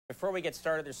Before we get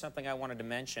started, there's something I wanted to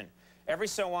mention. Every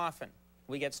so often,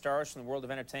 we get stars from the world of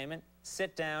entertainment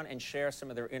sit down and share some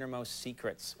of their innermost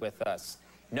secrets with us.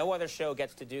 No other show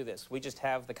gets to do this. We just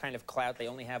have the kind of clout they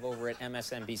only have over at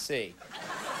MSNBC.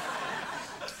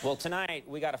 Well, tonight,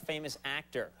 we got a famous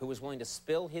actor who was willing to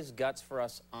spill his guts for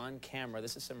us on camera.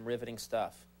 This is some riveting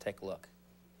stuff. Take a look.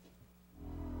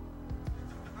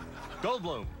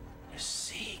 Goldblum.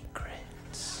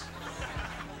 Secrets.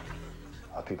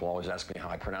 People always ask me how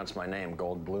I pronounce my name,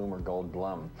 Goldblum or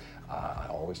Goldblum. I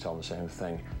always tell them the same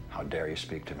thing. How dare you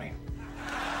speak to me?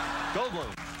 Goldblum.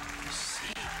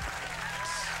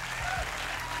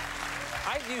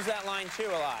 I use that line too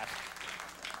a lot.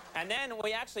 And then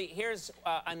we actually, here's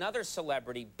another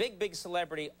celebrity, big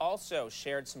celebrity, also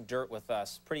shared some dirt with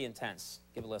us. Pretty intense.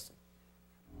 Give a listen.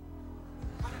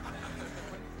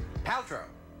 Paltrow.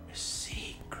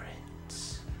 Secrets.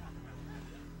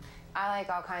 I like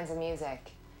all kinds of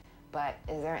music, but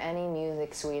is there any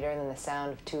music sweeter than the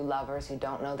sound of two lovers who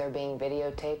don't know they're being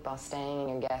videotaped while staying in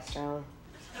your guest room?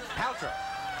 Paltrow.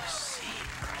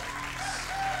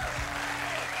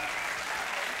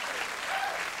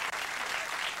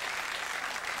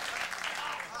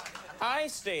 I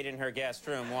stayed in her guest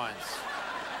room once,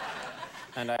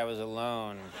 and I was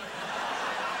alone.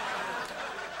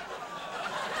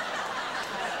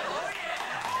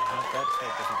 I hope that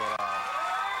tape doesn't get out.